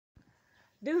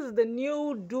This is the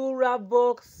new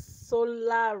Duravolt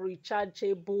solar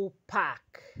rechargeable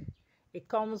pack. It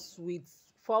comes with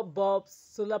 4 bulbs,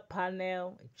 solar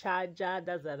panel, a charger,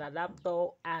 that's an adapter,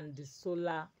 and the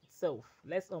solar itself.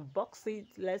 Let's unbox it.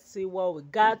 Let's see what we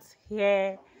got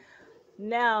here.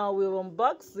 Now we're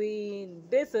unboxing.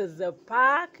 This is the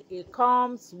pack. It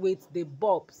comes with the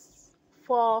bulbs,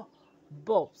 4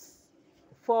 bulbs.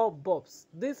 4 bulbs.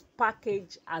 This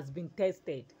package has been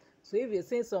tested, so if you're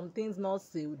seeing some things not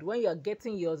sealed, when you're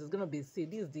getting yours, it's going to be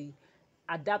sealed. This is the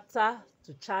adapter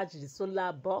to charge the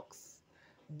solar box.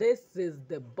 This is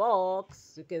the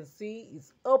box. You can see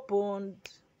it's opened.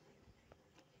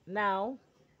 Now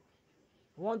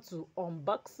want to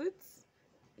unbox it.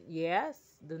 Yes,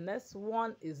 the next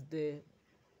one is the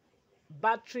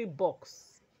battery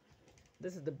box.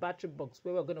 This is the battery box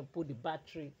where we're going to put the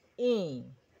battery in.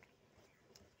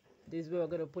 This is where we're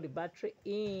going to put the battery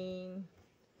in.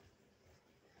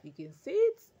 You can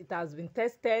see it has been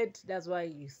tested, that's why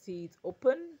you see it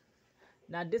open.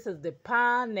 Now this is the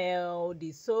panel,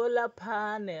 the solar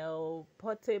panel,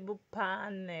 portable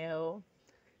panel.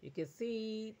 You can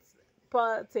see it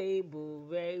portable,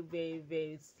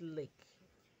 very slick.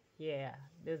 Yeah,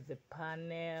 there's the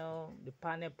panel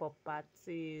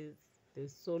properties, the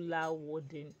solar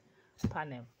wooden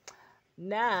panel.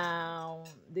 Now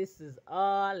this is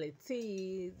all it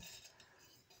is.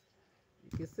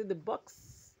 You can see the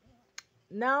box.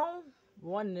 Now we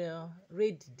want to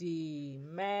read the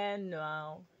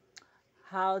manual,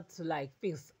 how to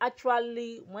fix.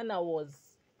 Actually, when I was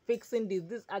fixing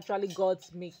this actually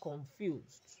got me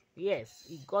confused. Yes,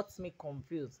 it got me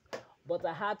confused, but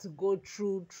I had to go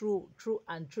through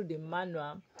the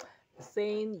manual,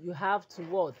 saying you have to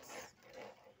what,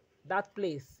 that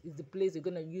place is the place you're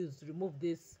going to use to remove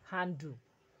this handle.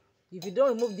 If you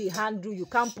don't remove the handle, you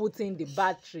can't put in the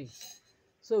battery.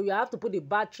 So you have to put the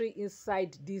battery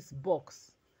inside this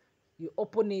box. You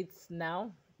open it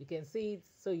now, you can see it.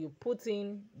 So you put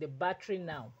in the battery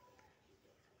now,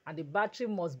 and the battery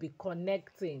must be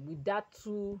connecting with that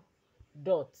 2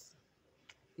 dots.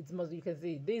 It must, you can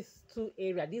see these 2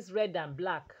 areas, this red and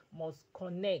black must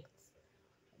connect.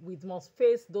 We must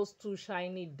face those 2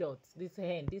 shiny dots, this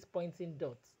hand, this pointing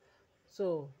dots.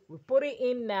 So we put it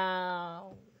in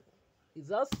now. It's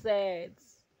all set.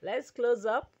 Let's close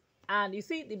up, and you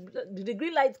see the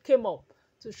green light came up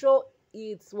to show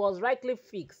it was rightly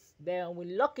fixed. Then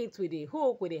we lock it with a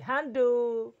hook with a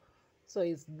handle, so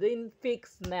it's been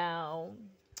fixed now.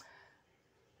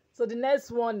 So the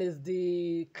next one is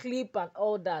the clip and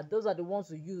all that. Those are the ones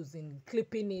we use in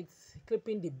clipping it,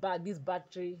 clipping this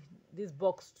battery, this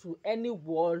box to any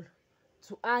wall,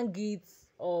 to hang it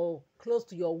or close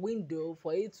to your window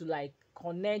for it to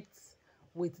connect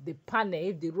with the panel.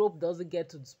 If the rope doesn't get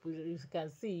to the spool, you can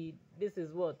see this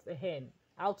is what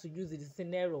how to use it.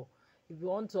 Scenario, if you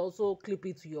want to also clip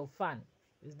it to your fan,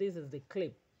 this is the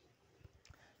clip.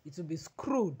 It will be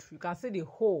screwed. You can see the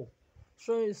hole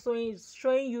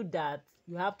showing you that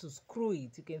you have to screw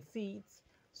it. You can see it.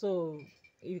 So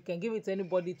you can give it to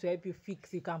anybody to help you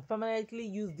fix. You can permanently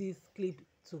use this clip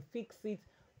to fix it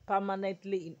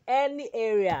permanently in any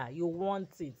area you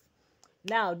want it.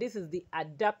 Now this is the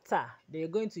adapter that you're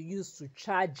going to use to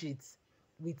charge it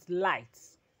with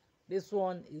lights. This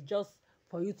one is just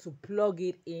for you to plug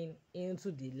it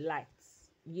into the lights.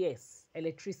 Yes,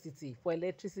 electricity,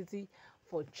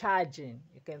 for charging.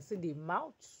 You can see the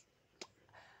mouth.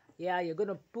 Yeah, you're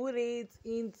gonna put it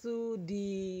into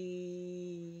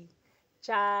the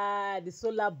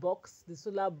solar box,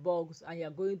 and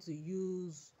you're going to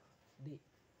use the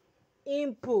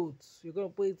input. You're going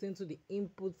to put it into the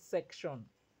input section.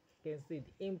 You can see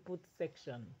the input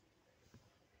section.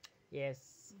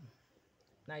 Yes,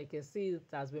 now you can see it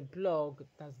has been plugged, it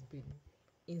has been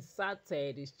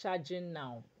inserted, it's charging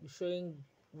now. It's showing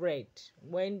red.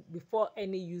 Before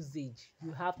any usage,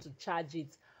 you have to charge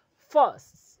it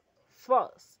first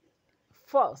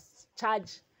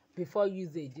charge before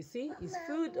usage. You see it's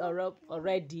filled up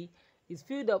already.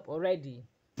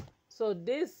 So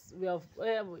this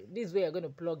way you're going to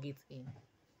plug it in.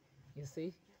 You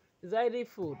see it's already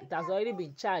full. It has already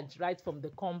been charged right from the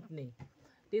company.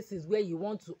 This is where you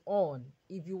want to on.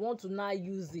 If you want to now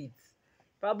use it,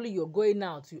 probably you're going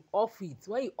out, you off it.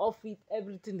 When you off it,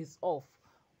 everything is off.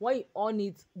 When you on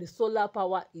it, the solar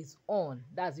power is on.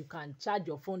 That's, you can charge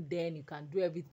your phone, then you can do everything.